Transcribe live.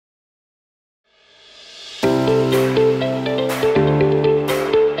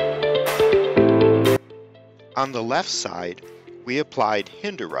On the left side, we applied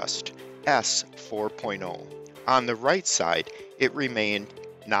HinderRUST S 4.0. On the right side, it remained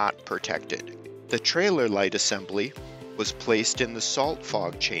not protected. The trailer light assembly was placed in the salt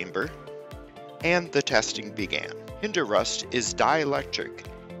fog chamber, and the testing began. HinderRUST is dielectric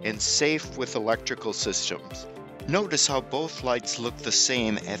and safe with electrical systems. Notice how both lights look the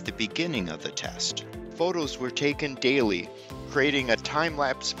same at the beginning of the test. Photos were taken daily, creating a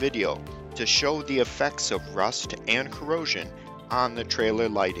time-lapse video to show the effects of rust and corrosion on the trailer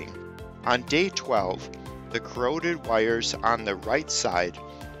lighting. On day 12, the corroded wires on the right side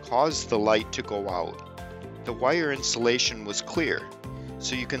caused the light to go out. The wire insulation was clear,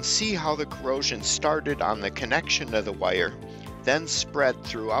 so you can see how the corrosion started on the connection of the wire, then spread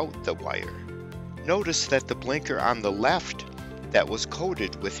throughout the wire. Notice that the blinker on the left that was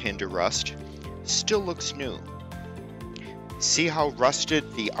coated with HinderRUST still looks new. See how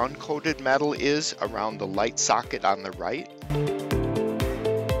rusted the uncoated metal is around the light socket on the right?